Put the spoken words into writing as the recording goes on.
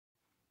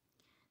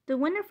The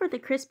winner for the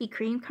Krispy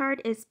Kreme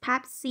card is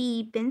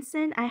Papsy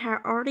Benson. I had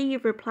already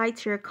replied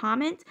to your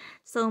comment,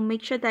 so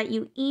make sure that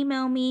you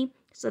email me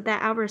so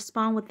that I'll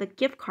respond with the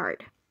gift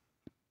card.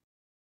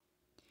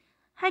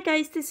 Hi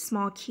guys, this is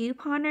Small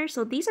Couponer.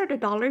 So these are the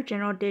Dollar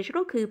General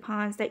digital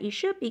coupons that you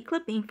should be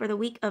clipping for the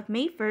week of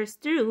May 1st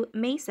through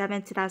May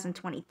 7th,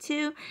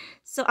 2022.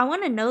 So I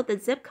want to note the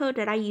zip code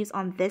that I use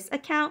on this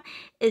account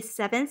is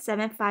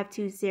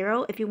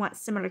 77520 if you want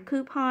similar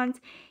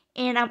coupons.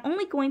 And I'm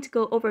only going to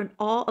go over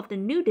all of the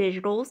new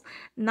digitals,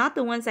 not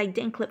the ones I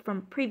didn't clip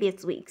from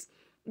previous weeks.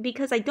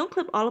 Because I don't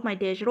clip all of my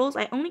digitals,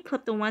 I only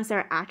clip the ones that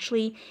are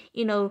actually,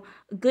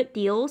 good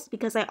deals,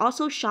 because I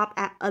also shop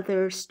at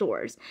other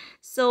stores.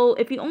 So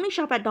if you only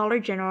shop at Dollar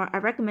General, I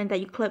recommend that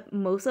you clip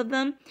most of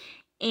them.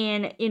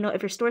 And,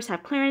 if your stores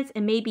have clearance,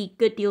 it may be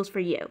good deals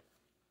for you.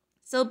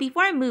 So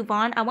before I move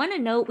on, I want to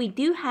note we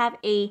do have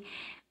a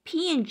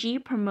P&G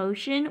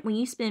promotion. When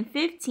you spend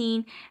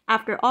 $15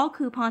 after all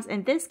coupons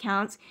and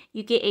discounts,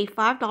 you get a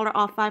 $5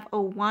 off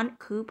 501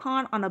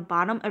 coupon on the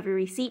bottom of your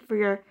receipt for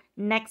your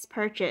next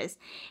purchase.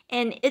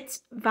 And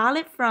it's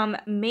valid from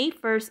May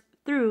 1st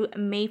through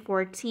May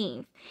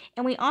 14th.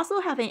 And we also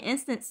have an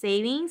instant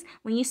savings.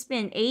 When you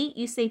spend $8,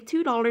 you save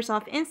 $2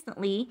 off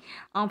instantly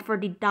for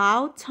the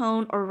Dial,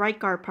 Tone, or Right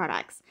Guard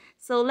products.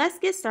 So let's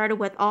get started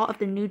with all of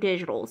the new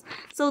digitals.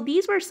 So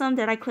these were some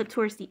that I clipped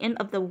towards the end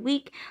of the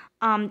week.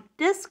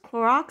 This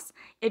Clorox,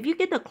 if you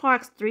get the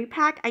Clorox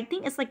 3-pack, I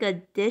think it's like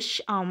a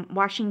dish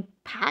washing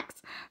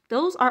packs.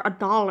 Those are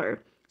 $1.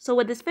 So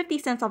with this 50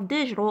 cents off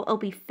digital, it'll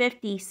be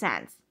 50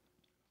 cents.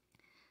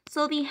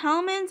 So the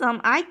Hellmann's,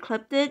 I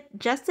clipped it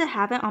just to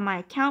have it on my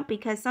account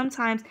because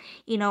sometimes,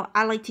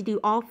 I like to do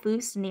all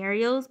food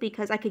scenarios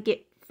because I could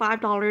get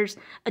 $5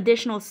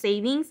 additional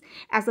savings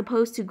as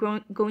opposed to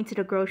going to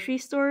the grocery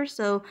store.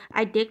 So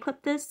I did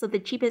clip this. So the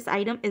cheapest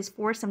item is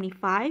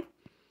 $4.75.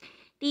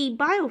 The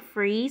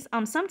BioFreeze,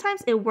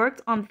 sometimes it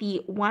worked on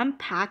the one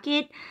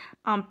packet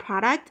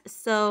product,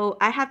 so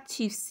I have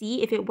to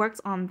see if it works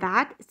on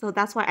that. So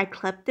that's why I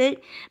clipped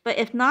it. But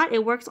if not,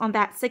 it works on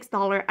that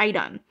 $6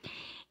 item.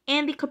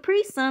 And the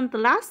Capri Sun, the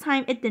last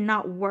time it did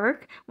not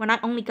work when I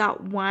only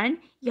got one.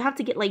 You have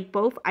to get like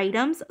both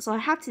items. So I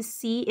have to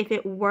see if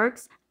it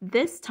works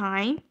this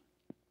time.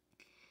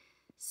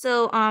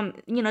 So,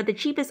 the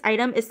cheapest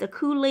item is the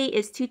Kool-Aid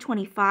is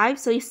 $2.25.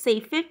 So you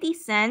save 50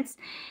 cents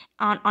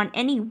on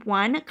any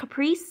one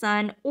Capri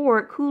Sun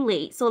or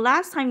Kool-Aid. So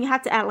last time you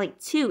had to add like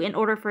 2 in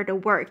order for it to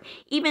work,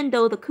 even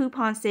though the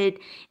coupon said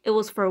it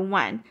was for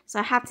 1. So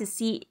I have to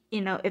see,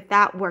 if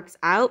that works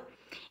out.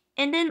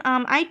 And then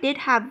I did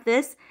have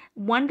this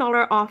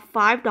 $1 off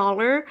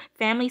 $5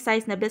 family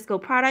size Nabisco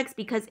products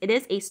because it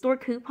is a store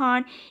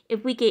coupon.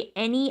 If we get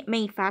any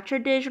manufacturer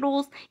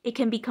digitals, it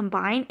can be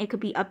combined. It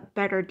could be a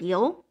better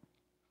deal.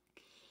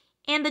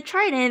 And the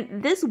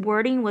Trident, this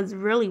wording was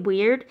really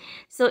weird.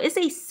 So it's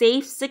a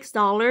save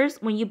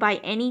 $6 when you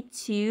buy any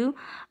 2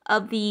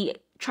 of the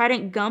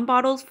Trident gum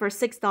bottles for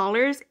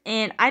 $6.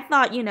 And I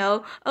thought,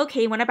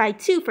 okay, when I buy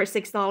 2 for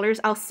 $6,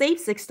 I'll save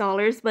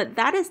 $6, but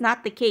that is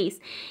not the case.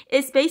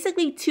 It's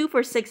basically 2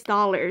 for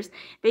 $6.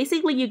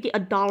 Basically, you get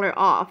 $1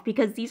 off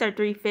because these are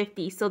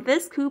 $3.50. So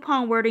this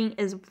coupon wording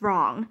is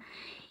wrong.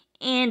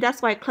 And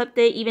that's why I clipped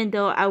it, even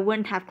though I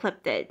wouldn't have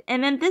clipped it.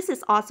 And then this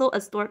is also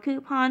a store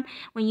coupon.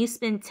 When you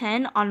spend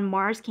 10 on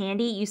Mars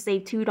candy, you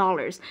save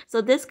 $2.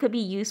 So this could be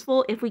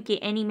useful if we get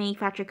any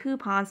manufacturer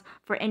coupons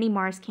for any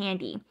Mars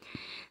candy.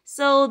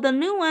 So the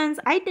new ones,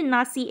 I did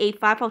not see a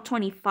 5 off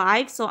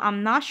 25, so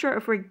I'm not sure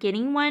if we're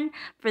getting one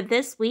for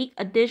this week,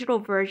 a digital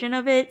version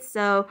of it.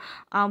 So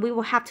we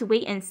will have to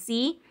wait and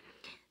see.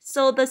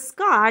 So the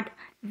Scott,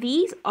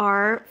 these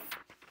are,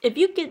 if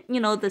you get,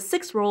 the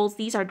 6 rolls,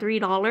 these are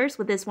 $3.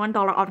 With this $1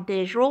 off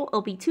digital,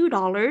 it'll be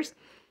 $2.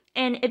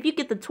 And if you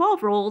get the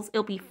 12 rolls,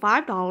 it'll be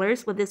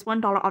 $5. With this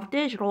 $1 off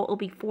digital, it'll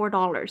be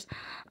 $4.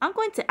 I'm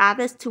going to add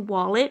this to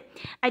Wallet.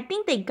 I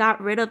think they got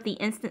rid of the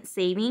instant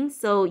savings,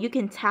 so you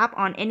can tap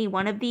on any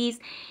one of these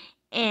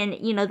and,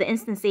 the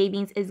instant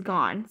savings is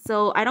gone.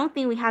 So I don't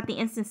think we have the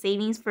instant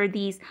savings for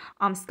these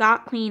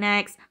Scott,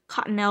 Kleenex,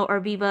 Cottonelle,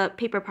 or Viva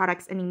paper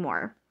products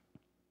anymore.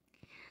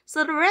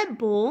 So the Red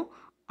Bull,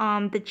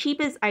 the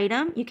cheapest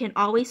item, you can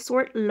always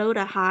sort low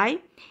to high,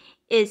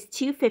 is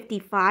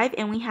 $2.55,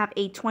 and we have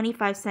a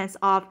 25 cents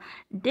off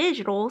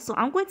digital. So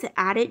I'm going to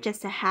add it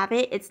just to have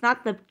it. It's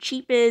not the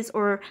cheapest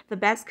or the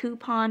best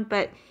coupon,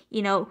 but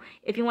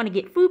if you want to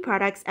get food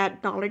products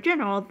at Dollar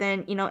General,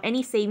 then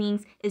any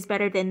savings is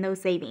better than no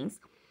savings.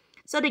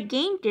 So the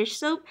Gain dish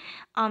soap,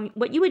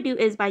 what you would do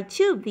is buy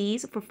 2 of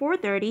these for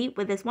 $4.30.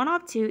 With this 1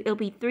 off 2, it'll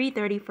be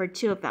 $3.30 for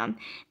 2 of them.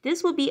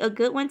 This will be a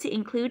good one to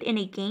include in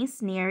a Gain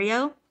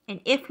scenario.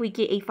 And if we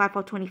get a 5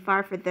 off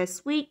 25 for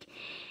this week,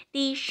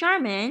 the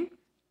Charmin,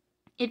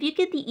 if you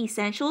get the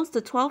essentials, the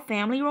 12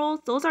 family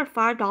rolls, those are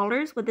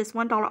 $5. With this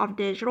 $1 off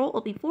digital,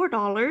 it'll be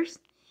 $4.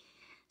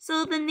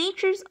 So the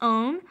Nature's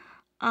Own,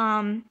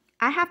 I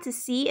have to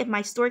see if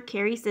my store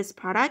carries this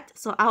product,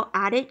 so I'll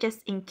add it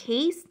just in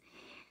case.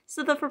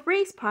 So the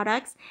Febreze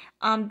products,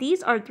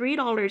 these are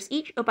 $3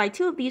 each. You'll buy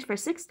 2 of these for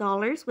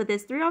 $6. With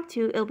this 3 off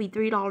 2, it'll be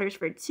 $3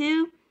 for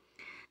 2.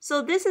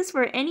 So this is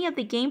for any of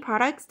the game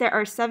products that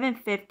are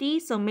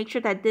 $7.50. So make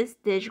sure that this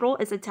digital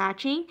is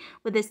attaching.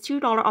 With this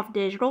 $2 off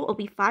digital, it'll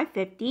be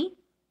 $5.50.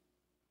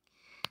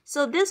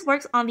 So this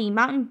works on the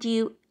Mountain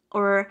Dew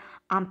or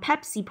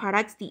Pepsi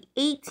products, the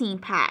 18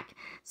 pack.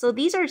 So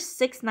these are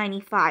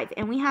 $6.95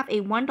 and we have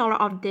a $1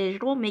 off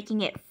digital,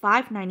 making it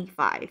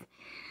 $5.95.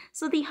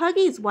 So the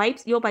Huggies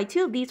wipes, you'll buy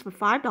 2 of these for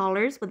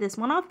 $5. With this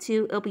 1 off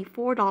 2, it'll be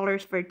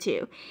 $4 for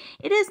 2.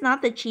 It is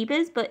not the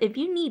cheapest, but if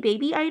you need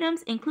baby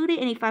items, include it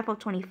in a 5 off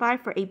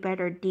 25 for a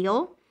better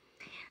deal.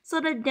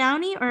 So the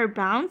Downy or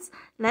Bounce,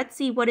 let's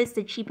see what is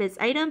the cheapest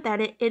item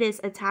that it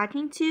is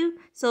attaching to.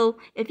 So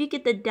if you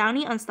get the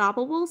Downy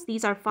Unstoppables,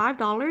 these are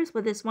 $5.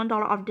 With this $1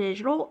 off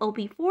digital, it'll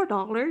be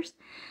 $4.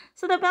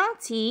 So the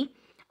Bounty,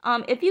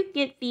 if you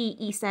get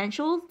the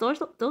Essentials,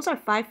 those are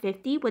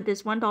 $5.50. With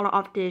this $1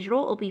 off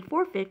digital, it'll be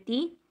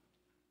 $4.50.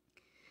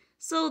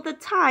 So the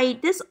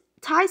Tide, this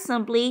Tide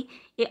Simply,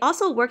 it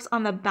also works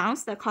on the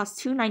Bounce that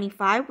costs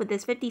 $2.95. With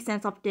this 50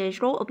 cents off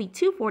digital, it'll be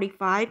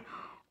 $2.45.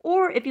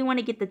 Or if you want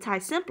to get the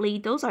Tide Simply,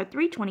 those are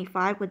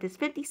 $3.25. With this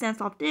 50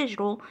 cents off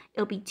digital,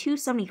 it'll be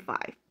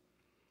 $2.75.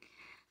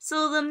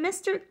 So the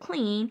Mr.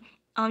 Clean,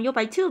 you'll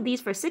buy 2 of these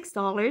for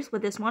 $6.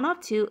 With this 1 off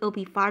 2, it'll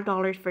be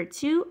 $5 for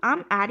 2.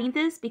 I'm adding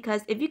this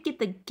because if you get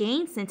the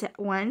game scented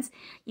ones,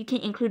 you can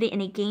include it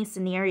in a game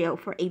scenario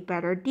for a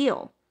better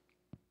deal.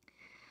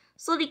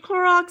 So the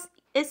Clorox,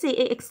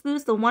 it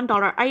excludes the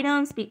 $1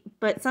 items,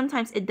 but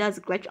sometimes it does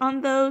glitch on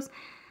those.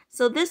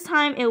 So this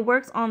time it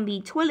works on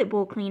the toilet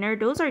bowl cleaner.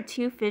 Those are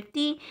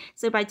 $2.50.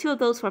 So buy 2 of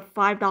those for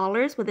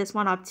 $5. With this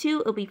 1 off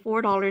 2, it'll be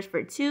 $4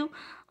 for 2.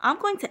 I'm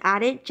going to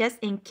add it just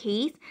in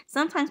case.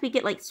 Sometimes we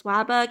get like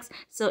Swabbucks,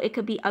 so it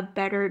could be a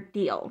better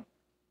deal.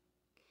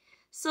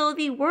 So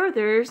the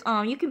Werther's,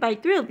 you can buy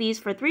 3 of these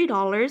for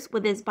 $3.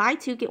 With this buy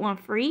 2 get 1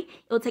 free,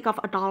 it'll take off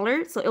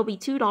 $1, so it'll be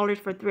 $2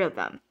 for 3 of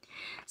them.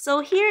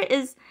 So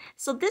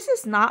this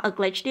is not a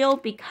glitch deal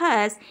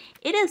because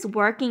it is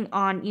working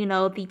on, the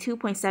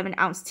 2.7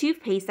 ounce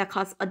toothpaste that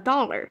costs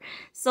 $1.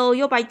 So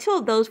you'll buy 2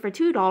 of those for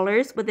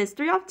 $2. With this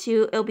 3 off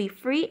 2, it'll be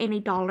free and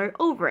 $1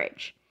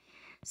 overage.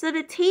 So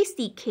the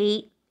Tasty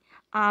Cake,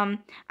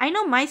 I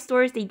know my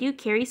stores, they do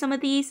carry some of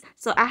these,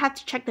 so I have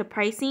to check the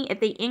pricing if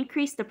they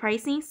increase the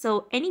pricing.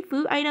 So any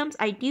food items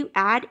I do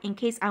add in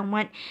case I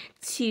want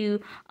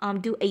to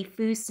do a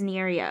food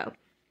scenario.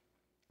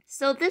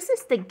 So this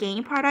is the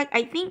game product.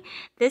 I think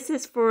this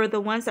is for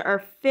the ones that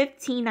are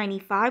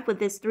 $15.95. With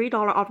this $3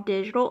 off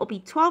digital, it'll be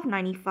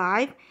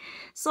 $12.95.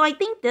 So I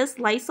think this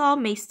Lysol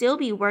may still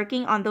be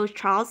working on those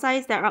trial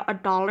size that are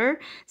 $1.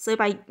 So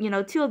if I,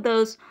 2 of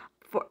those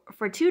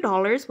for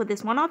 $2, with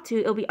this 1 off 2,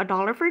 it'll be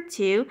 $1 for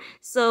 2.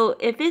 So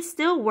if it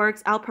still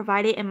works, I'll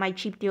provide it in my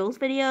cheap deals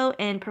video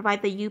and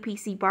provide the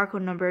UPC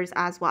barcode numbers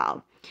as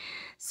well.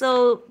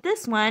 So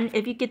this one,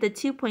 if you get the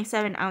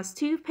 2.7 ounce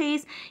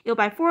toothpaste, you'll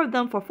buy 4 of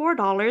them for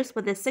 $4.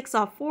 With the 6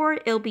 off 4,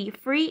 it'll be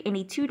free and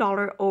a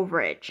 $2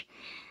 overage.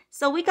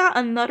 So we got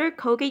another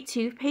Colgate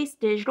toothpaste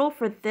digital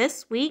for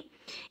this week.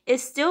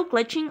 It's still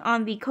glitching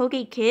on the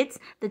Colgate Kids,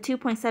 the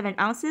 2.7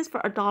 ounces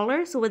for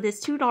 $1. So with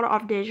this $2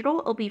 off digital,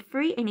 it'll be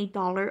free and a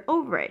 $1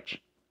 overage.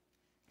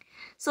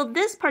 So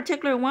this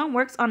particular one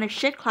works on the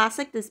Shit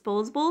Classic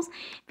disposables.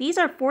 These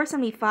are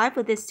 $4.75.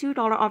 With this $2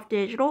 off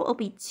digital, it'll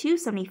be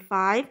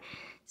 $2.75.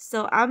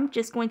 So I'm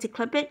just going to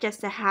clip it just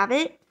to have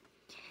it.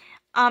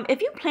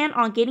 If you plan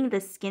on getting the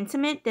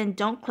Skintimate, then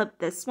don't clip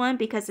this one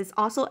because it's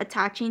also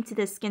attaching to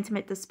the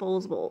Skintimate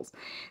disposables.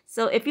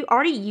 So if you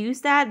already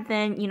use that,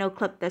 then,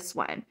 clip this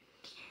one.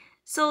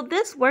 So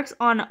this works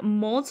on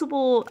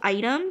multiple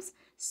items.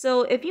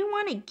 So if you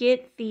want to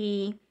get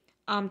the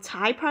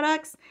Tide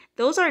products,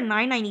 those are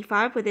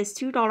 $9.95. With this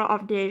 $2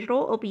 off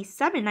digital, it'll be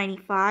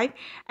 $7.95.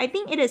 I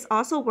think it is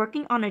also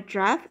working on a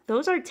Dreft.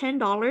 Those are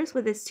 $10.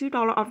 With this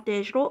 $2 off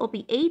digital, it'll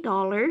be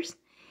 $8.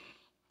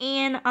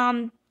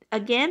 And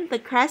again, the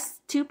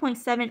Crest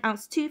 2.7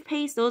 ounce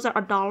toothpaste, those are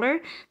 $1.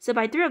 So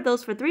buy 3 of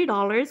those for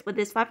 $3. With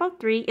this 5 off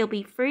 3, it'll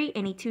be free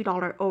and a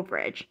 $2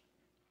 overage.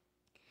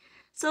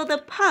 So the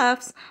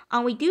Puffs,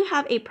 we do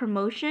have a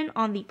promotion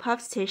on the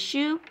Puffs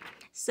tissue.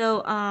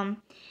 So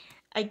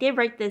I did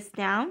write this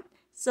down.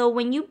 So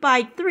when you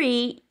buy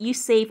 3, you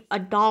save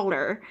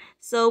 $1.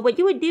 So what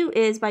you would do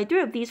is buy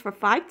 3 of these for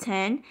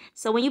 $5.10.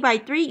 So when you buy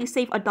 3, you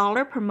save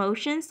 $1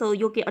 promotion. So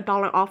you'll get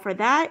 $1 off for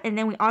that. And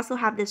then we also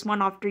have this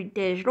 1 off 3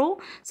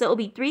 digital. So it'll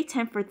be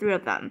 $3.10 for 3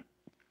 of them.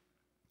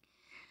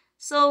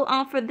 So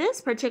for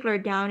this particular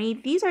Downy,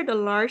 these are the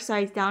large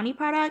size Downy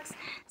products.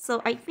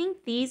 So I think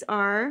these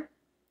are,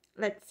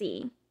 let's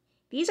see.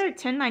 These are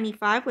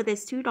 $10.95. With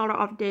this $2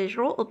 off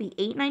digital, it'll be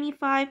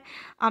 $8.95.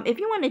 If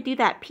you want to do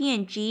that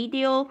P&G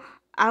deal,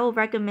 I will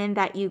recommend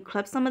that you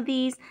clip some of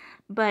these.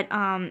 But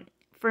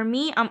for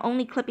me, I'm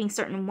only clipping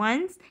certain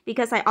ones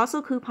because I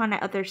also coupon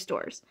at other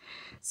stores.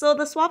 So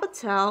the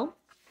Suavitel,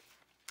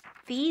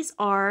 these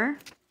are,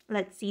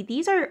 let's see,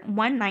 these are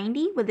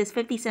 $190 with this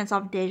 50 cents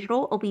off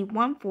digital. It'll be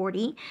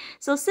 $140.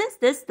 So since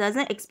this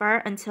doesn't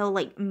expire until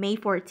like May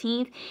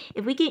 14th,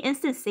 if we get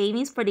instant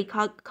savings for the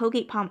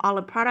Colgate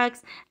Palmolive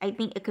products, I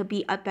think it could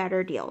be a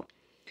better deal.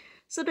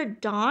 So the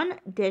Dawn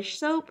dish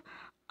soap,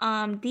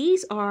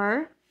 these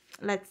are,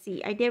 let's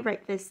see, I did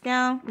write this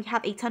down. We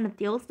have a ton of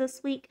deals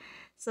this week.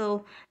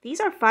 So these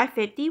are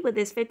 $5.50 with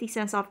this 50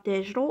 cents off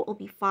digital. It'll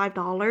be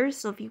 $5.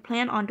 So if you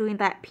plan on doing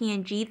that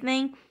P&G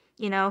thing,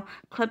 you know,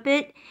 clip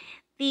it.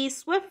 The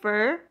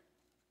Swiffer,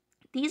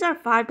 these are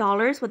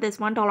 $5 with this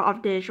 $1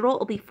 off digital.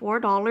 It'll be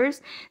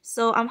 $4.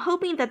 So I'm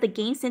hoping that the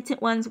gain scented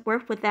ones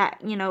work with that,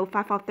 you know,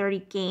 5 off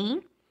 30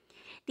 gain.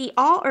 The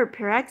All or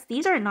Pyrex,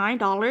 these are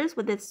 $9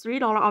 with this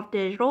 $3 off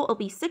digital. It'll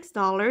be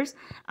 $6.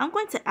 I'm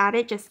going to add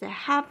it just to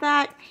have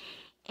that.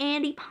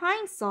 And the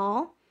Pine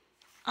Sol,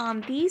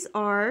 these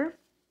are,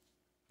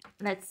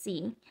 let's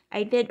see,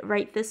 I did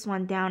write this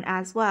one down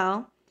as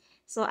well.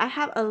 So I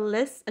have a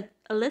list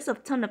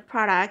of ton of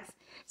products.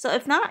 So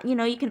if not, you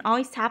know, you can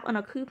always tap on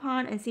a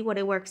coupon and see what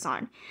it works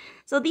on.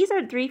 So these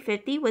are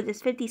 $3.50 with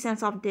this 50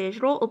 cents off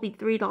digital. It'll be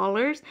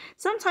 $3.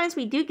 Sometimes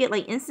we do get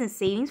like instant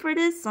savings for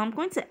this. So I'm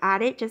going to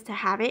add it just to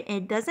have it.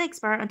 And it doesn't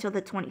expire until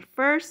the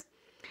 21st.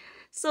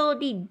 So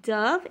the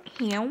Dove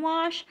hand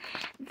wash,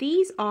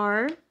 these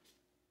are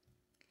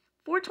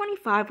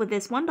 $4.25 with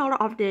this $1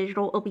 off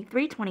digital. It'll be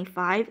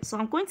 $3.25. So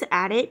I'm going to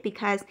add it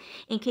because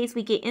in case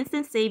we get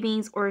instant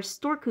savings or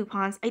store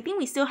coupons, I think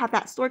we still have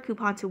that store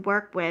coupon to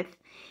work with.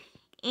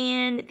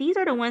 And these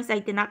are the ones that I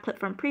did not clip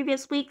from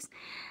previous weeks.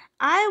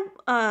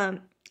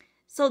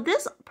 So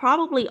this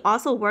probably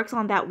also works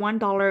on that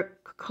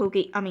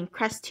 $1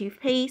 Crest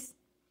toothpaste.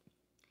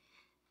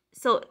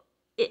 So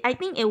I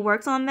think it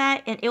works on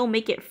that and it'll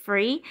make it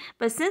free.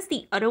 But since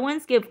the other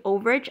ones give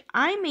overage,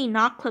 I may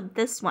not clip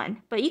this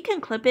one. But you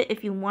can clip it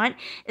if you want,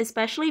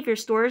 especially if your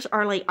stores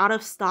are like out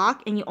of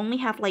stock and you only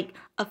have like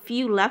a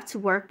few left to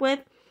work with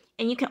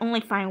and you can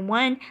only find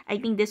one. I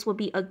think this will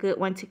be a good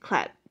one to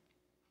clip.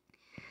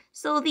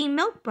 So the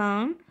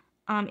Milk-Bone,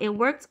 it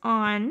works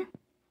on,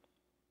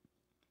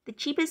 the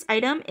cheapest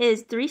item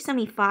is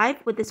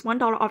 $3.75 with this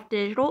 $1 off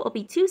digital. It'll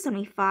be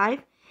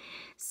 $2.75.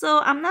 So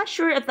I'm not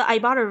sure if the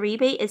Ibotta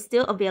rebate is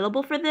still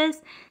available for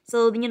this.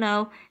 So, you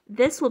know,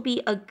 this will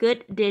be a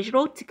good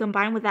digital to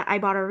combine with that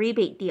Ibotta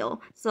rebate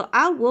deal. So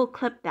I will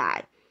clip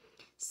that.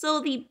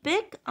 So the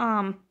big,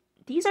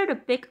 these are the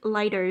big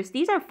lighters.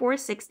 These are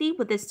 $4.60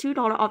 with this $2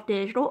 off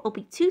digital. It'll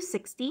be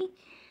 $2.60.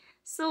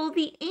 So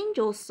the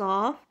Angel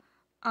Soft,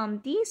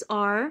 these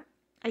are,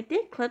 I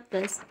did clip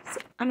this.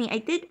 I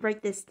did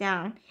write this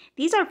down.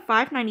 These are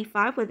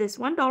 $5.95 with this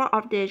 $1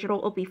 off digital.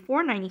 It'll be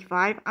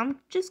 $4.95. I'm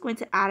just going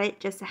to add it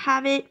just to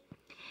have it.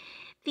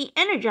 The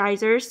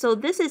Energizer, so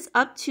this is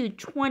up to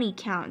 20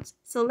 counts.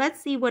 So let's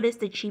see what is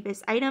the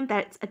cheapest item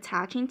that it's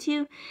attaching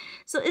to.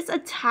 So it's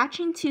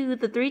attaching to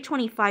the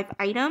 $3.25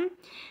 item.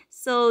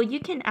 So you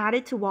can add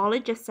it to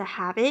wallet just to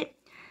have it.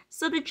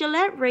 So the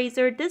Gillette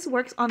razor, this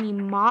works on the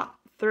Mach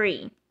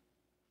 3.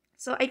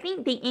 So I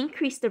think they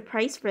increased the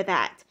price for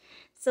that.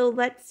 So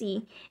let's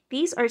see.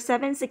 These are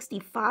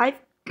 $7.65.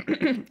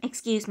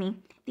 Excuse me.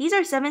 These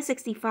are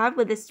 $7.65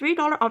 with this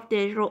 $3 off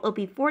digital. It'll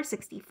be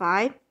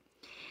 $4.65.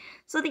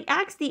 So the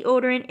Axe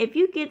deodorant, if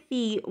you get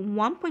the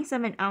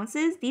 1.7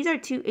 ounces, these are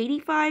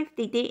 $2.85.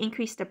 They did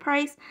increase the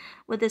price.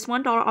 With this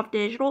 $1 off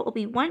digital, it'll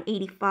be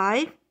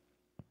 $1.85.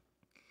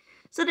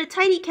 So the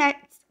Tidy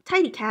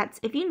Cats,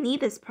 if you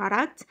need this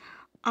product,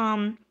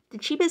 the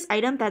cheapest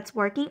item that's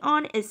working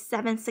on is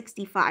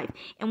 $7.65,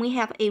 and we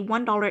have a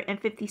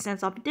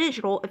 $1.50 off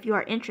digital if you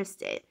are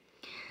interested.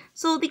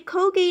 So the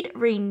Colgate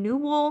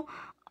Renewal,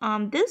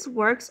 this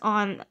works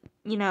on,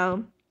 you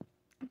know,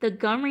 the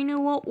gum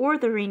renewal or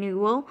the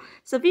renewal.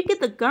 So if you get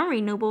the gum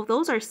renewal,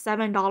 those are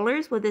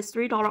 $7 with this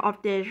 $3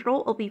 off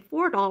digital. It'll be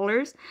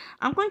 $4.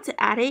 I'm going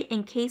to add it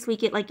in case we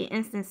get like an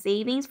instant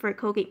savings for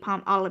Colgate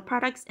Palmolive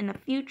products in the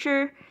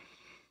future.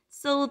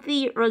 So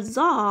the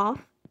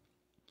Resolve,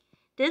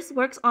 this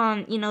works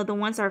on, you know, the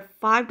ones are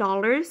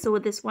 $5. So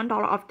with this $1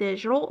 off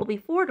digital, it'll be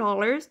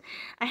 $4.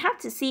 I have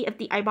to see if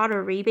the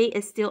Ibotta rebate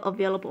is still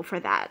available for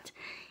that.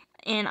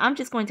 And I'm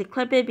just going to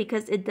clip it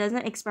because it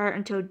doesn't expire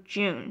until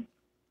June.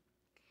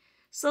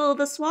 So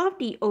the Suave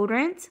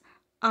deodorant,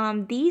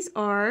 these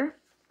are,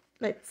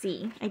 let's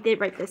see, I did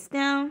write this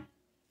down.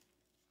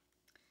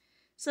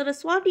 So the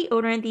Suave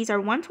deodorant, these are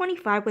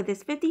 $1.25 with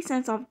this 50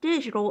 cents off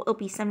digital. It'll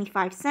be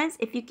 75 cents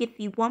if you get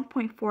the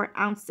 1.4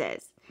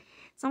 ounces.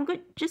 So I'm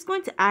just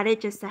going to add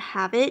it just to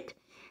have it.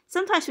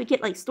 Sometimes we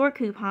get like store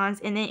coupons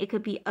and then it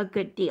could be a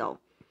good deal.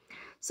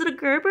 So the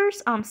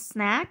Gerber's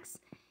snacks.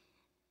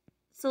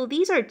 So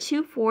these are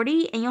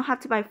 $2.40 and you'll have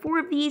to buy 4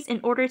 of these in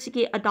order to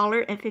get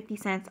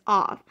 $1.50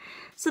 off.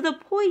 So the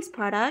Poise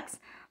products,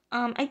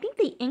 I think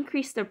they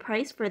increased the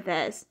price for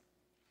this.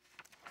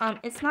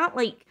 It's not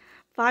like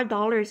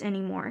 $5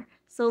 anymore.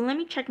 So let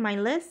me check my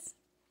list.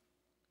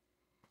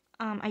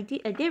 I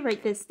did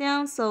write this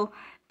down, so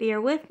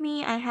bear with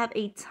me. I have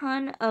a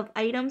ton of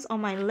items on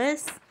my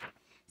list.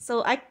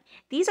 So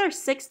these are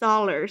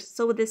 $6.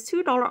 So with this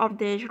 $2 off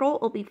digital,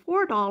 it'll be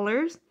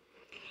 $4.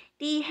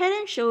 The Head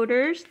and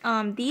Shoulders,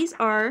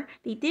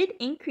 they did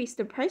increase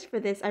the price for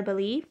this, I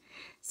believe.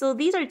 So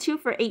these are 2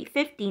 for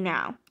 $8.50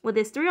 now. With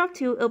this 3 off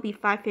 2, it'll be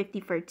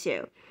 $5.50 for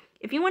 2.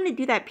 If you want to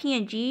do that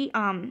P&G,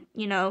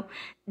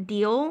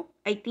 deal,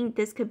 I think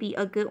this could be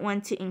a good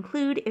one to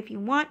include if you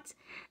want.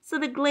 So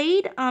the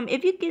Glade,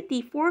 if you get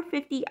the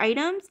 450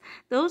 items,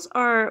 those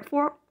are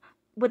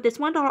with this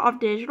 $1 off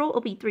digital,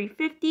 it'll be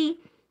 $3.50.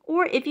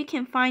 Or if you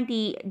can find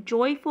the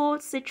Joyful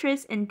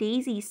Citrus and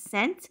Daisy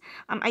scent,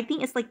 I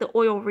think it's like the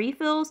oil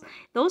refills.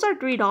 Those are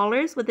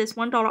 $3. With this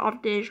 $1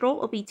 off digital,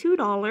 it'll be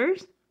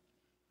 $2.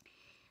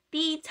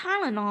 The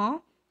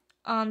Tylenol,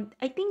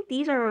 I think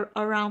these are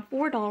around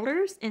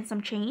 $4 and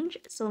some change.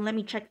 So let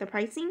me check the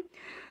pricing.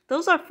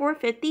 Those are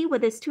 $4.50.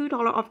 With this $2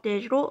 off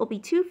digital, it'll be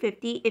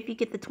 $2.50 if you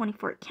get the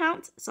 24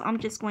 count. So I'm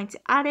just going to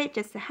add it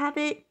just to have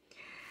it.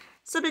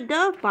 So the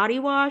Dove body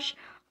wash,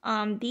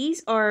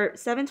 these are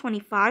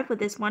 $7.25. With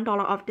this $1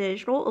 off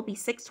digital, it'll be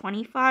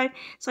 $6.25.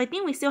 So I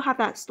think we still have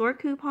that store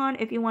coupon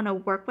if you want to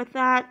work with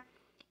that.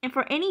 And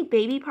for any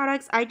baby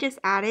products, I just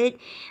added,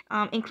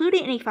 include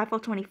it in a 5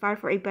 off 25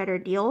 for a better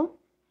deal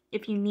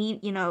if you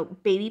need,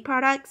 baby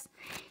products.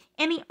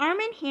 And the Arm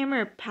 &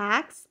 Hammer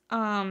packs,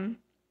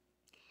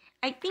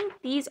 I think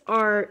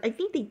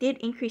they did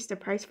increase the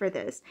price for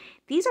this.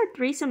 These are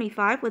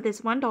 $3.75. With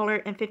this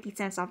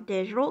 $1.50 off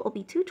digital, it'll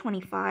be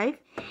 $2.25.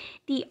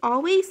 The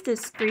Always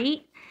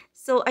Discreet,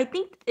 so I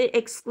think it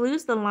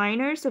excludes the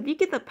liners. So if you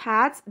get the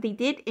pads, they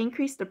did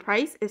increase the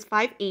price. It's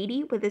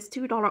 $5.80. With this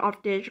 $2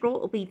 off digital,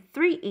 it'll be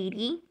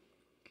 $3.80.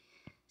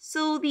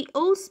 So the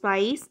Old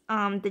Spice,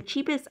 the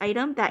cheapest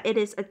item that it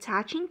is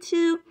attaching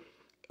to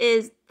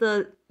is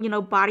the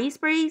body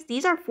sprays.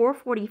 These are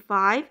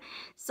 $4.45.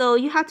 So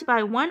you have to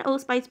buy one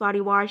Old Spice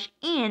body wash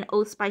and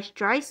Old Spice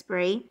dry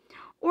spray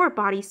or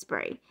body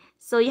spray.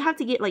 So you have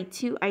to get like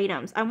 2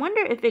 items. I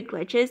wonder if it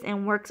glitches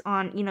and works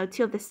on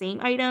 2 of the same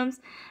items.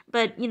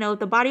 But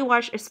the body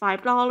wash is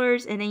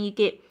 $5 and then you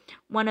get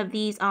one of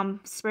these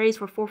sprays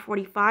for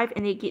 $4.45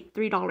 and they get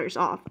 $3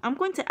 off. I'm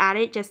going to add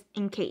it just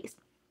in case.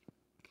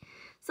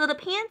 So the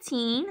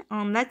Pantene,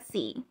 let's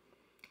see.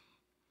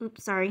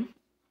 Oops, sorry.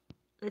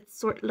 Let's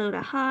sort low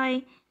to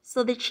high.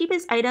 So the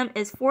cheapest item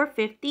is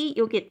 $4.50.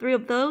 You'll get 3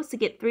 of those to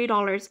get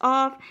 $3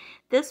 off.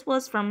 This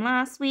was from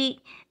last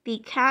week. The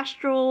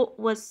Castrol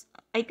was,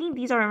 I think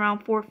these are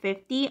around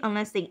 $4.50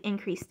 unless they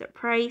increase the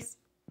price.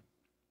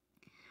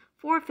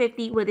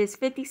 $4.50 with its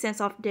 50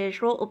 cents off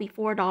digital will be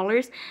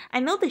 $4. I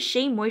know the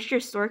Shea Moisture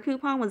store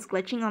coupon was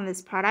glitching on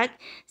this product,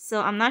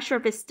 so I'm not sure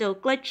if it's still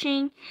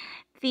glitching.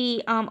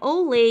 The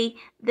Olay,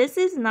 this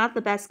is not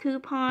the best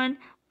coupon,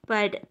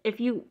 but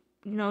if you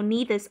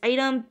need this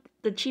item,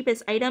 the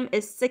cheapest item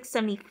is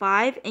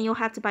 $6.75 and you'll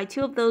have to buy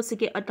 2 of those to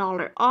get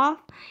 $1 off.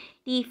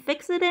 The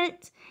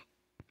Fix-It,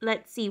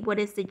 let's see what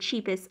is the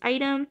cheapest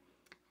item.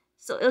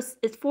 So it's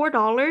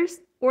 $4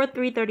 or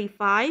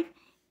 $3.35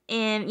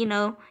 and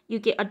you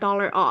get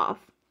 $1 off.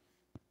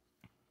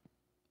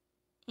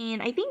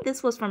 And I think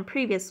this was from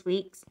previous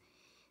weeks.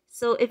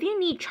 So if you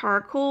need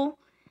charcoal,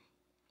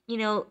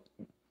 the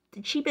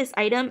cheapest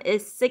item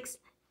is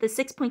the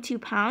 6.2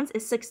 pounds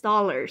is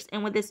 $6,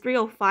 and with this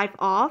 $3.05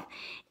 off,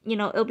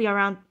 it'll be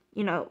around,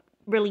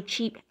 really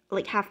cheap,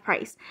 like half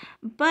price.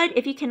 But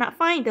if you cannot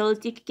find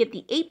those, you could get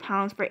the 8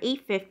 pounds for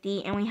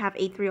 $8.50, and we have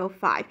a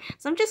 $3.05.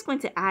 So I'm just going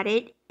to add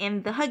it,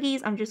 and the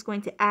Huggies, I'm just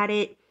going to add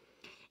it.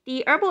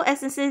 The herbal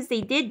essences,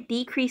 they did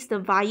decrease the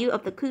value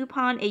of the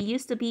coupon. It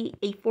used to be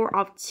a 4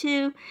 off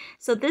 2,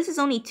 so this is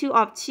only 2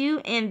 off 2,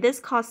 and this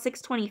costs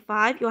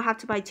 $6.25. You'll have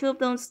to buy 2 of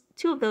those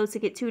to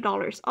get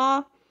 $2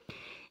 off.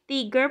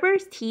 The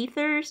Gerber's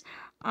Teethers,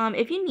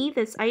 if you need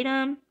this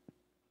item,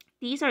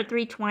 these are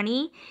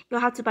 $3.20. You'll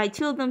have to buy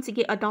 2 of them to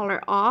get $1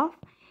 off.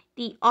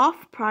 The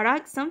Off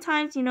product,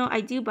 sometimes,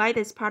 I do buy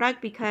this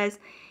product because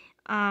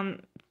I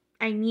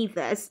need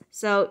this.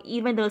 So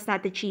even though it's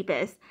not the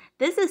cheapest,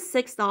 this is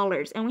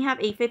 $6 and we have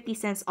a 50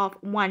 cents off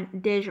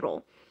 1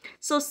 digital.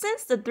 So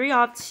since the 3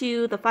 off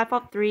 2, the 5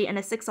 off 3, and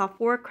the 6 off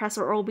 4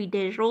 craz-e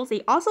digitals,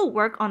 they also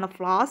work on the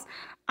floss.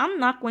 I'm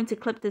not going to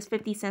clip this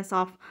 50 cents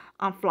off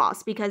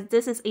floss because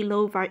this is a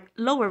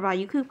lower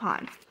value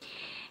coupon.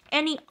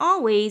 And the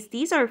Always,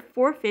 these are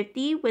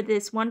 $4.50 with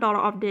this $1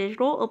 off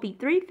digital. It'll be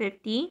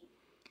 $3.50.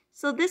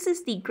 So this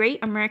is the Great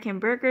American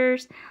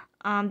Burgers.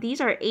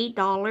 These are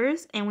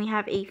 $8 and we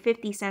have a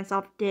 50 cents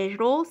off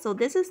digital. So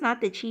this is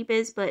not the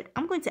cheapest, but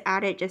I'm going to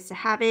add it just to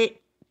have it.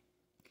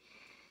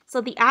 So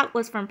the app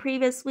was from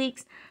previous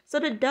weeks. So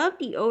the Dove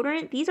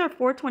deodorant, these are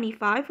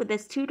 $4.25 with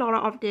this $2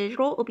 off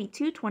digital. It'll be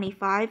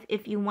 $2.25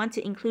 if you want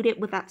to include it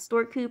with that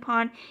store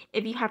coupon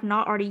if you have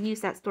not already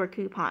used that store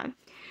coupon.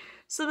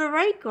 So the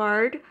Right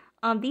Guard,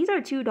 these are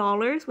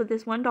 $2 with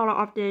this $1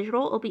 off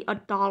digital. It'll be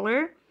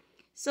 $1.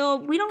 So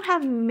we don't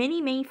have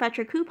many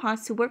manufacturer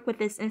coupons to work with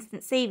this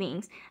instant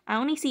savings. I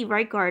only see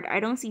Right Guard.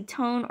 I don't see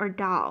Tone or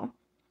Dow.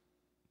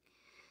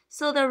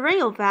 So the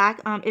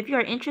Rayovac, if you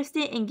are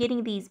interested in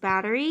getting these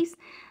batteries,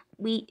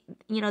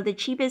 the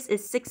cheapest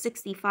is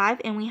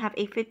 $6.65 and we have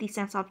a 50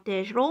 cents off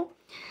digital.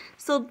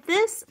 So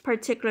this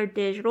particular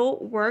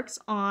digital works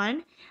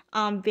on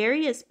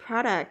various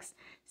products.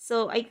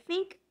 So I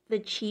think the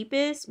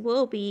cheapest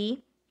will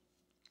be,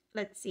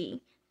 let's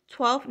see,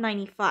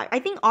 $12.95. I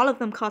think all of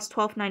them cost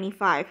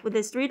 $12.95. With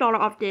this $3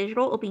 off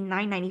digital, it'll be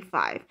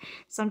 $9.95.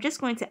 So I'm just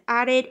going to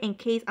add it in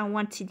case I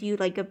want to do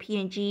like a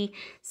PNG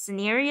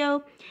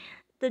scenario.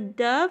 The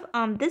Dove,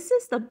 this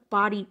is the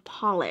body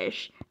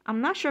polish. I'm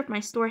not sure if my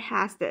store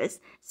has this,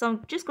 so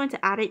I'm just going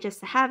to add it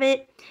just to have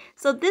it.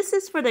 So this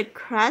is for the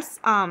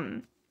crest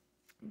gum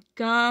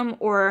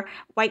or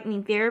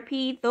whitening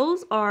therapy.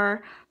 Those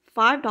are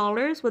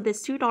 $5. With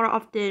this $2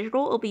 off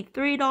digital, it'll be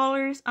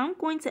 $3. I'm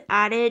going to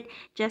add it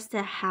just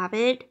to have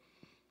it.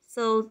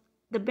 So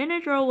the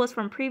Benadryl was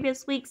from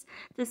previous weeks.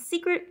 The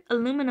Secret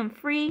aluminum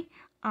free,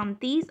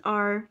 these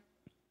are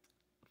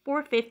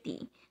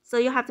 $4.50. So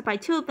you'll have to buy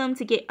 2 of them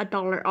to get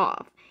 $1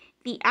 off.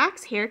 The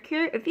Axe hair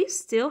care, if you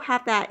still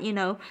have that,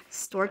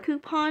 store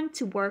coupon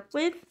to work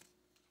with,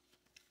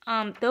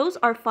 those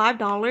are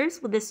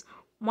 $5 with this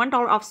 $1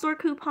 off store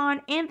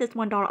coupon and this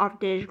 $1 off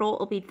digital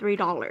will be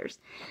 $3.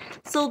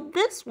 So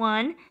this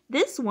one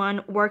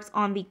works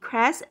on the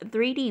craz-e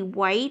 3D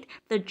white,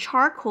 the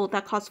charcoal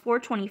that costs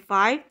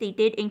 $4.25. They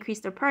did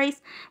increase the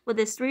price. With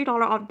this $3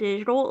 off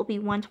digital, it'll be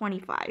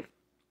 $1.25.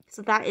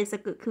 So that is a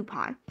good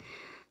coupon.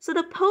 So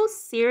the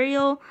Post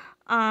cereal,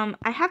 I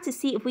have to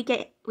see if we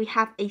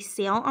have a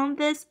sale on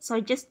this. So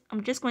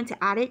I'm just going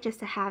to add it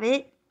just to have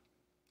it.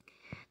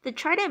 The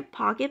Trident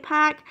Pocket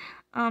Pack,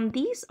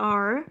 these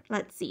are,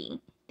 let's see,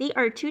 they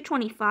are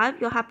 $2.25.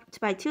 You'll have to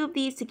buy 2 of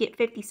these to get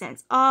 50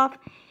 cents off.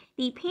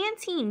 The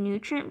Pantene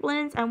Nutrient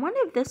Blends, I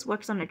wonder if this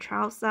works on a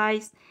trial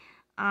size.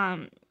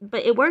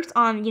 But it works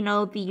on,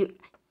 the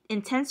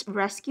Intense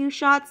Rescue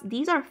shots.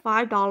 These are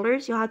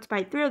 $5. You'll have to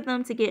buy 3 of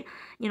them to get,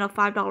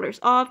 $5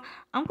 off.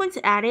 I'm going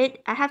to add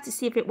it. I have to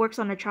see if it works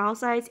on a trial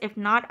size. If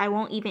not, I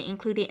won't even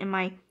include it in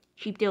my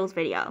cheap deals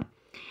video.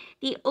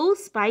 The Old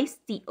Spice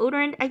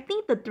deodorant, I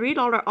think the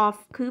 $3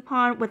 off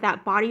coupon with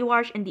that body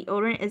wash and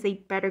deodorant is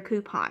a better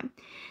coupon.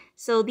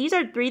 So these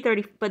are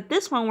 $3.30, but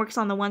this one works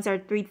on the ones that are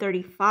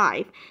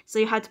 $3.35. So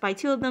you have to buy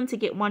 2 of them to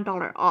get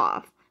 $1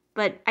 off.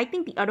 But I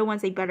think the other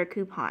one's a better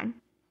coupon.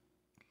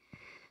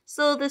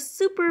 So the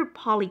Super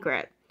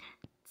Polygrip.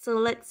 So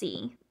let's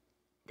see.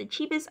 The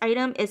cheapest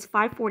item is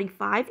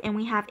 $5.45 and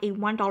we have a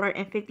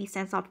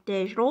 $1.50 off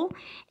digital.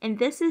 And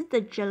this is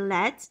the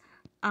Gillette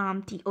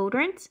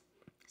deodorant.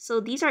 So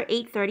these are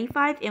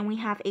 $8.35 and we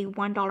have a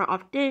 $1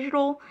 off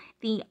digital.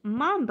 The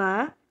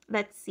Mamba,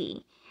 let's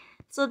see.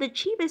 So the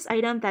cheapest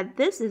item that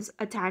this is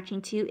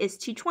attaching to is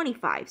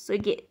 $2.25. So you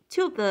get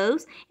 2 of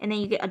those and then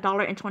you get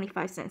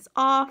 $1.25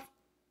 off.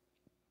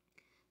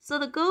 So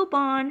the Go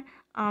Bond,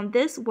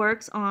 this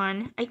works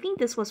on, I think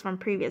this was from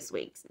previous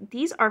weeks.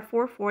 These are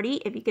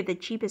 $4.40 if you get the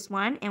cheapest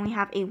one, and we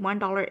have a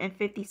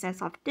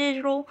 $1.50 off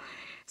digital.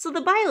 So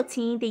the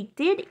Biotin, they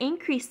did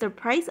increase the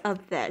price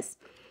of this.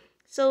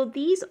 So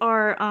these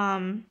are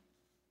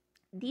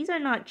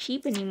not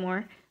cheap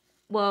anymore.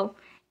 Well,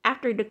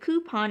 after the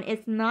coupon,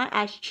 it's not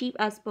as cheap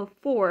as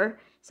before.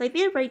 So I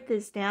did write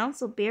this down,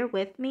 so bear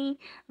with me.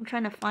 I'm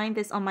trying to find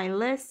this on my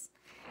list.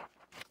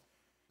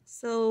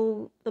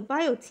 So the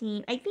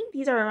Biotin, I think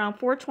these are around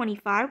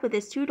 $4.25 with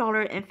this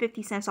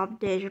 $2.50 off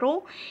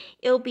digital.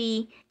 It'll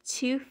be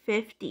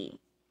 $2.50.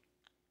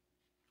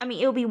 I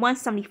mean, it'll be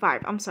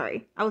 $1.75. I'm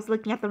sorry. I was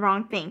looking at the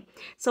wrong thing.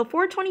 So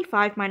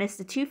 $4.25 minus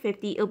the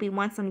 $2.50, it'll be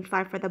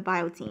 $1.75 for the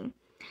Biotin.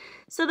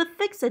 So the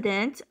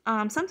Fixodent,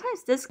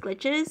 sometimes this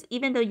glitches,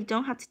 even though you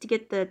don't have to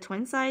get the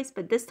twin size,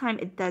 but this time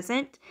it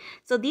doesn't.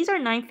 So these are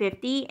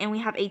 $9.50 and we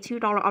have a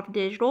 $2 off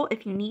digital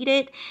if you need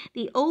it.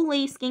 The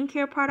Olay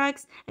skincare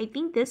products, I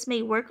think this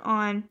may work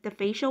on the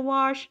facial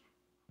wash,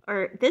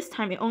 or this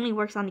time it only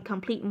works on the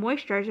complete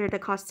moisturizer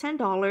that costs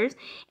 $10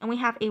 and we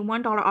have a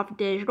 $1 off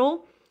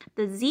digital.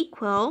 The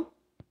ZzzQuil,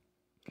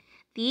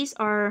 these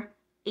are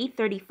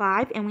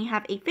 $8.35 and we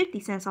have a 50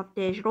 cents off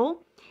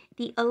digital.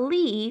 The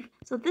Aleve,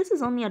 so this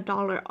is only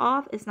 $1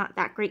 off. It's not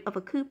that great of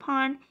a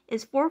coupon.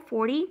 It's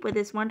 $4.40 with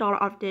this $1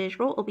 off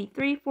digital. It'll be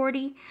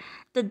 $3.40.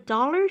 The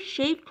Dollar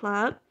Shave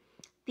Club,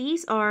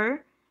 these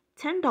are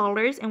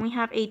 $10 and we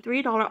have a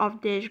 $3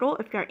 off digital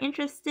if you're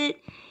interested.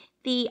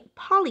 The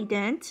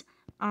Polydent,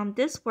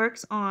 this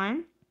works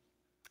on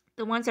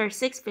the ones that are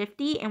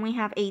 $6.50 and we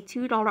have a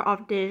 $2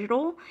 off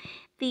digital.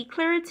 The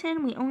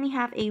Claritin, we only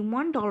have a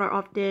 $1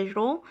 off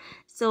digital,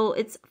 so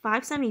it's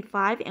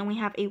 $5.75 and we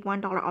have a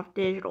 $1 off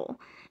digital.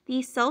 The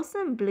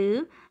Selsun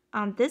Blue,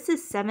 this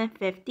is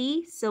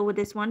 $7.50, so with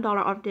this $1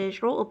 off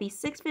digital, it'll be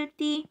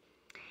 $6.50.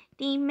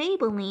 The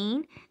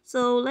Maybelline,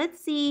 so let's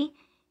see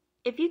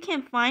if you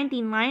can find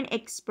the Line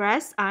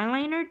Express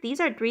eyeliner. These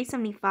are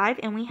 $3.75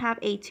 and we have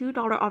a $2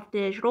 off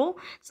digital,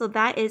 so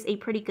that is a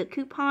pretty good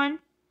coupon.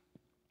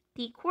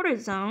 The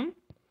Cortisone,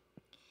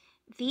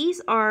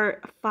 these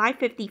are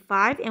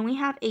 $5.55 and we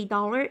have a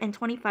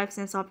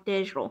 $1.25 off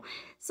digital.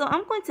 So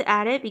I'm going to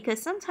add it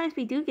because sometimes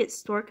we do get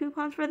store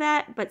coupons for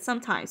that, but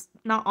sometimes,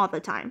 not all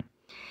the time.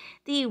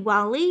 The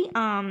Wally,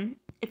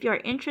 if you are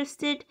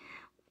interested,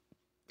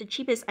 the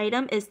cheapest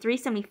item is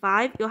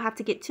 $3.75. You'll have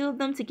to get 2 of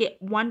them to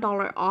get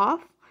 $1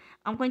 off.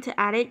 I'm going to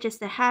add it just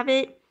to have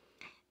it.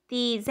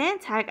 The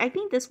Zantac, I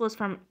think this was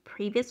from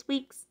previous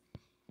weeks.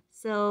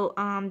 So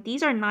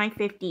these are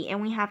 $9.50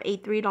 and we have a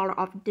 $3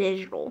 off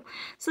digital.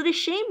 So the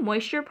Shea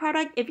Moisture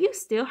product, if you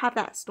still have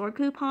that store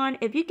coupon,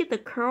 if you get the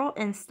Curl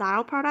and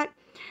Style product,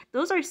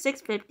 those are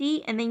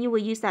 $6.50 and then you will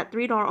use that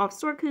 $3 off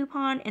store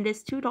coupon and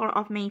this $2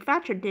 off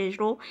manufacturer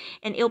digital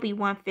and it'll be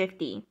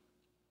 $1.50.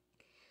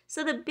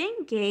 So the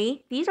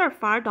Bengay, these are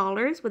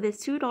 $5 with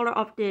this $2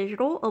 off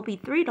digital, it'll be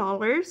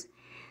 $3.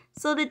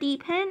 So the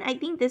Depend, I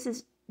think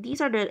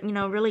these are the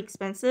really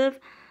expensive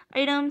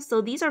items.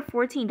 So these are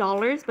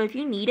 $14, but if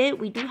you need it,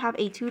 we do have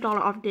a $2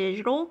 off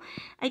digital.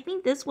 I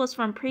think this was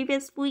from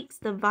previous weeks.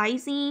 The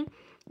Visine,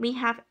 we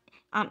have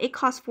it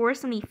costs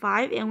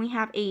 $4.75 and we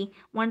have a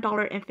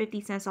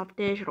 $1.50 off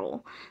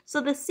digital.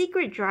 So the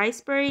Secret Dry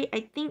Spray,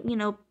 I think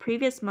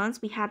previous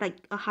months we had like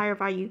a higher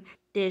value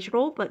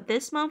digital, but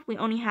this month we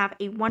only have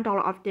a $1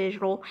 off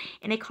digital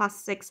and it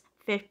costs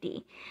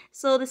 $6.50.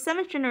 So the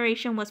 7th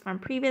generation was from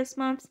previous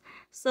months.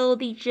 So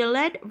the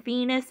Gillette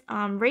Venus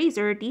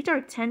razor, these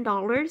are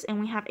 $10 and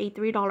we have a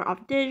 $3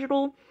 off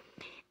digital.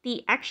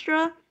 The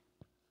Extra,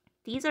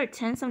 these are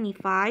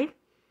 $10.75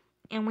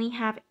 and we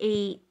have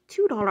a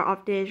 $2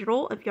 off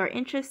digital if you're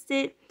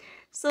interested.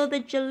 So the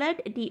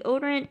Gillette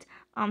deodorant,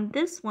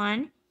 this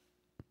one,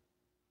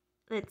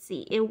 let's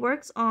see, it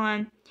works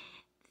on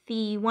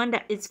the one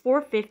that is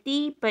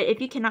 $4.50, but if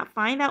you cannot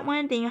find that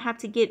one, then you have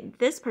to get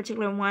this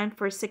particular one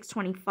for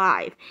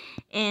 $6.25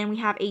 and we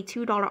have a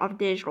 $2 off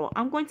digital.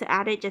 I'm going to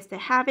add it just to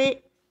have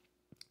it.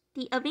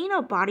 The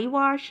Aveeno body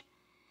wash,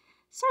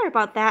 sorry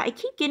about that, I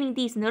keep getting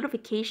these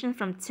notifications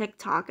from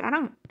TikTok. I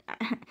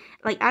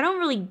don't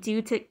really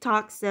do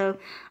TikTok, so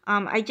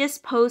I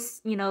just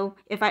post,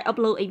 if I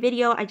upload a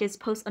video, I just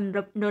post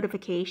a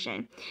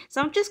notification.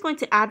 So I'm just going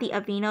to add the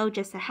Aveeno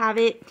just to have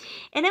it.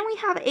 And then we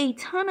have a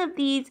ton of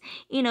these,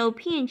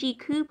 P&G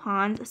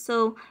coupons.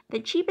 So the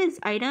cheapest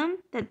item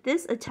that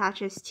this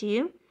attaches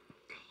to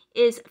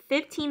is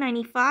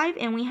 $15.95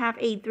 and we have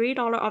a $3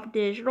 off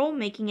digital,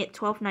 making it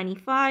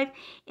 $12.95.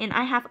 And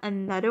I have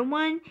another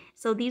one,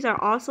 so these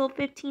are also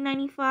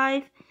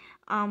 $15.95.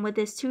 With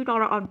this $2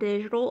 off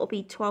digital, it'll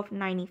be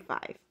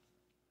 $12.95.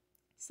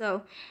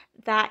 So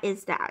that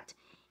is that.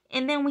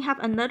 And then we have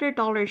another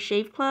Dollar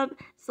Shave Club.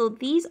 So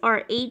these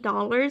are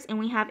 $8 and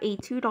we have a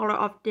 $2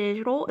 off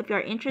digital if you're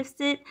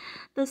interested.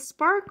 The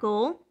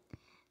Sparkle,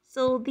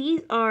 so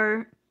these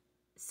are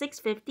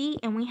 $6.50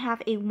 and we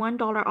have a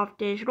 $1 off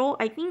digital.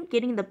 I think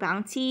getting the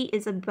Bounty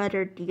is a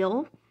better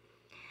deal.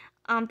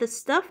 The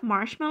stuffed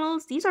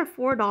marshmallows, these are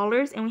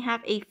 $4 and we have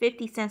a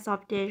 50 cents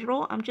off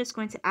digital. I'm just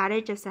going to add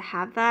it just to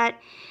have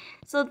that.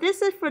 So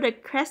this is for the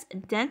Crest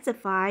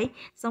Densify.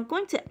 So I'm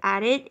going to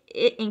add it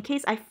in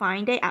case I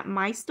find it at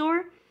my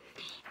store.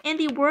 And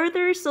the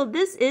Werther, so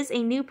this is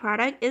a new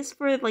product. It's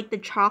for like the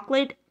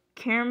chocolate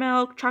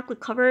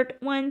covered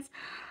ones.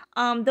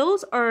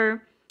 Those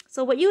are,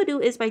 so what you would do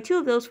is buy 2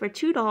 of those for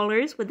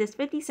 $2. With this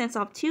 50 cents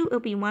off 2, it'll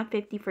be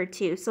 $1.50 for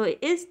 2. So it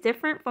is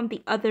different from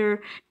the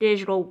other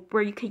digital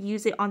where you could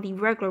use it on the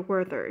regular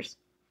Werthers.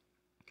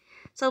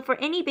 So for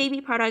any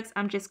baby products,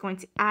 I'm just going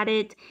to add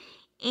it.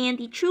 And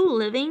the True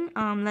Living,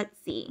 let's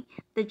see,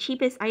 the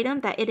cheapest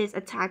item that it is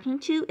attaching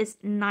to is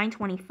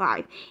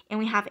 $9.25 and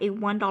we have a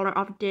 $1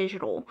 off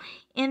digital.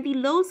 And the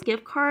Lowe's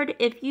gift card,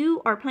 if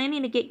you are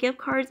planning to get gift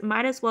cards,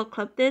 might as well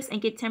clip this and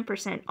get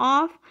 10%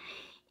 off.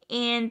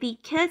 And the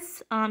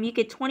kits, you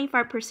get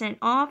 25%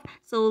 off.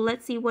 So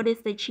let's see what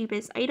is the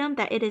cheapest item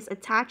that it is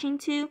attaching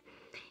to.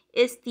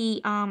 It's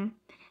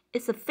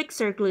a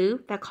fixer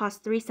glue that costs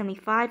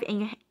 $3.75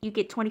 and you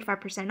get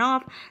 25%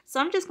 off.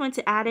 So I'm just going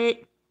to add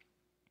it.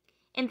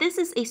 And this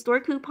is a store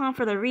coupon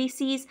for the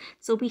Reese's.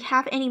 So if we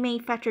have any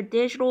manufactured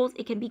digitals,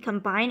 it can be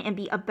combined and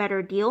be a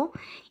better deal.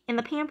 And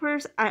the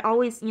Pampers, I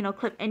always,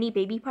 clip any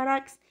baby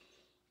products.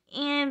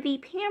 And the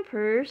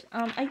Pampers,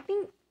 I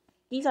think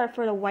these are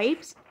for the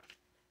wipes.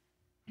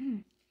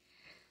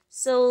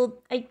 So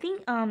I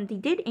think they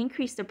did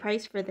increase the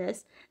price for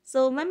this.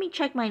 So let me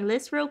check my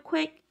list real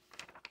quick.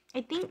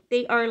 I think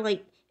they are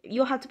like,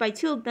 you'll have to buy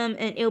 2 of them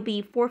and it'll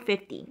be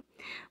 $4.50.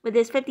 With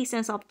this 50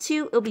 cents off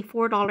 2, it'll be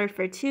 $4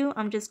 for 2.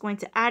 I'm just going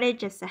to add it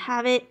just to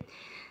have it.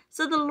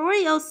 So the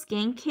L'Oreal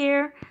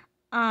Skincare,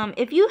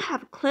 if you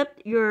have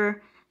clipped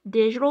your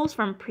digitals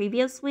from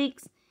previous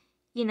weeks,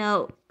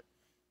 I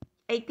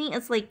think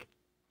it's like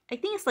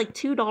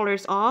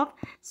 $2 off.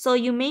 So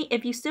you may,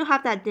 if you still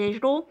have that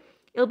digital,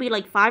 it'll be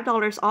like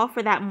 $5 off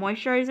for that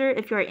moisturizer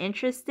if you're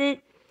interested.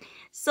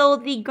 So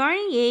the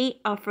Garnier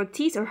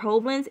Fructis or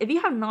Hoblins, if you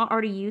have not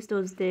already used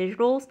those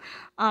digitals,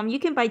 you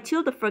can buy 2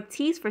 of the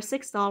Fructis for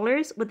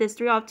 $6 with this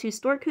 3 off 2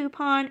 store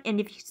coupon. And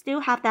if you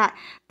still have that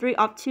 3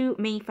 off 2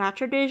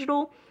 manufacturer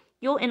digital,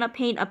 you'll end up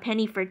paying a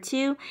penny for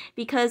 2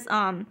 because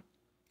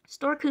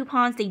store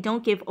coupons, they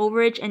don't give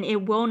overage and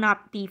it will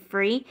not be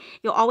free.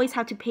 You'll always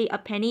have to pay a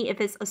penny if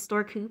it's a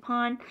store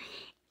coupon.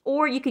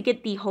 Or you could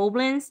get the whole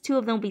blends. 2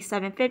 of them will be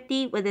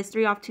 $7.50 with this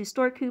 3 off 2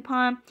 store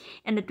coupon,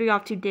 and the 3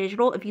 off 2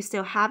 digital. If you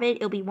still have it,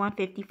 it'll be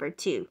 $1.50 for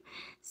 2.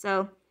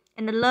 So,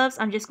 and the loves,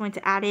 I'm just going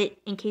to add it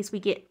in case we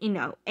get,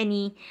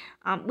 any.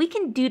 We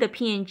can do the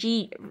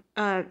PNG,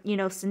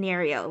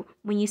 scenario.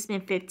 When you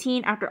spend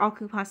 15 after all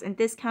coupons and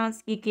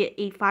discounts, you get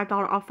a $5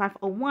 off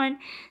 501.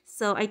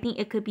 So I think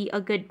it could be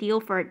a good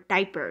deal for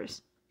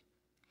diapers.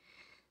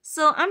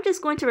 So I'm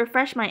just going to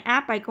refresh my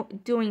app by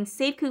doing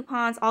save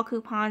coupons, all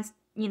coupons,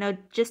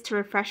 just to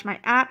refresh my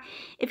app.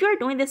 If you're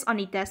doing this on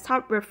a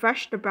desktop,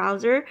 refresh the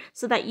browser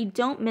so that you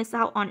don't miss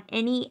out on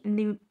any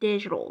new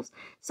digitals.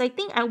 So I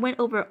think I went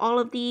over all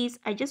of these.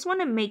 I just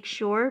want to make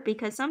sure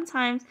because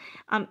sometimes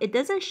it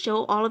doesn't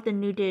show all of the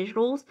new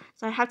digitals.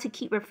 So I have to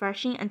keep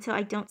refreshing until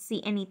I don't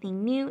see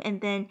anything new,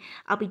 and then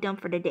I'll be done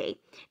for the day.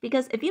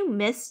 Because if you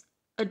miss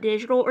a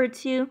digital or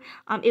two,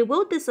 it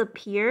will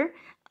disappear.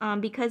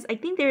 Because I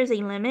think there is a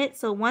limit.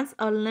 So once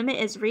a limit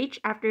is reached,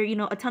 after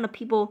a ton of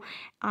people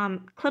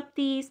clip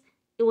these,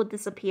 it will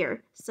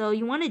disappear. So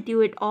you want to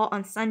do it all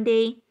on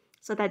Sunday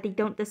so that they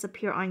don't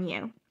disappear on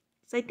you.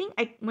 So I think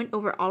I went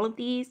over all of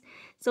these.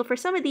 So for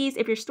some of these,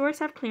 if your stores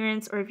have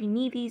clearance or if you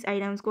need these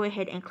items, go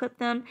ahead and clip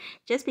them.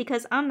 Just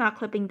because I'm not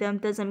clipping them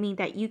doesn't mean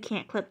that you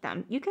can't clip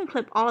them. You can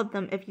clip all of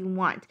them if you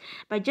want.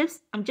 But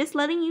I'm just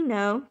letting you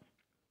know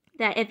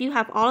that if you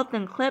have all of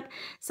them clipped,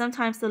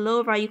 sometimes the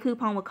low value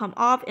coupon will come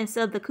off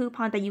instead of the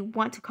coupon that you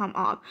want to come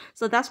off.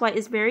 So that's why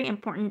it's very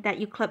important that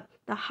you clip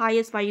the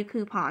highest value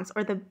coupons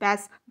or the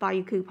best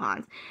value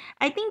coupons.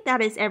 I think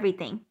that is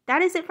everything.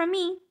 That is it from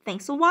me.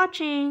 Thanks for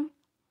watching.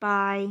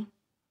 Bye.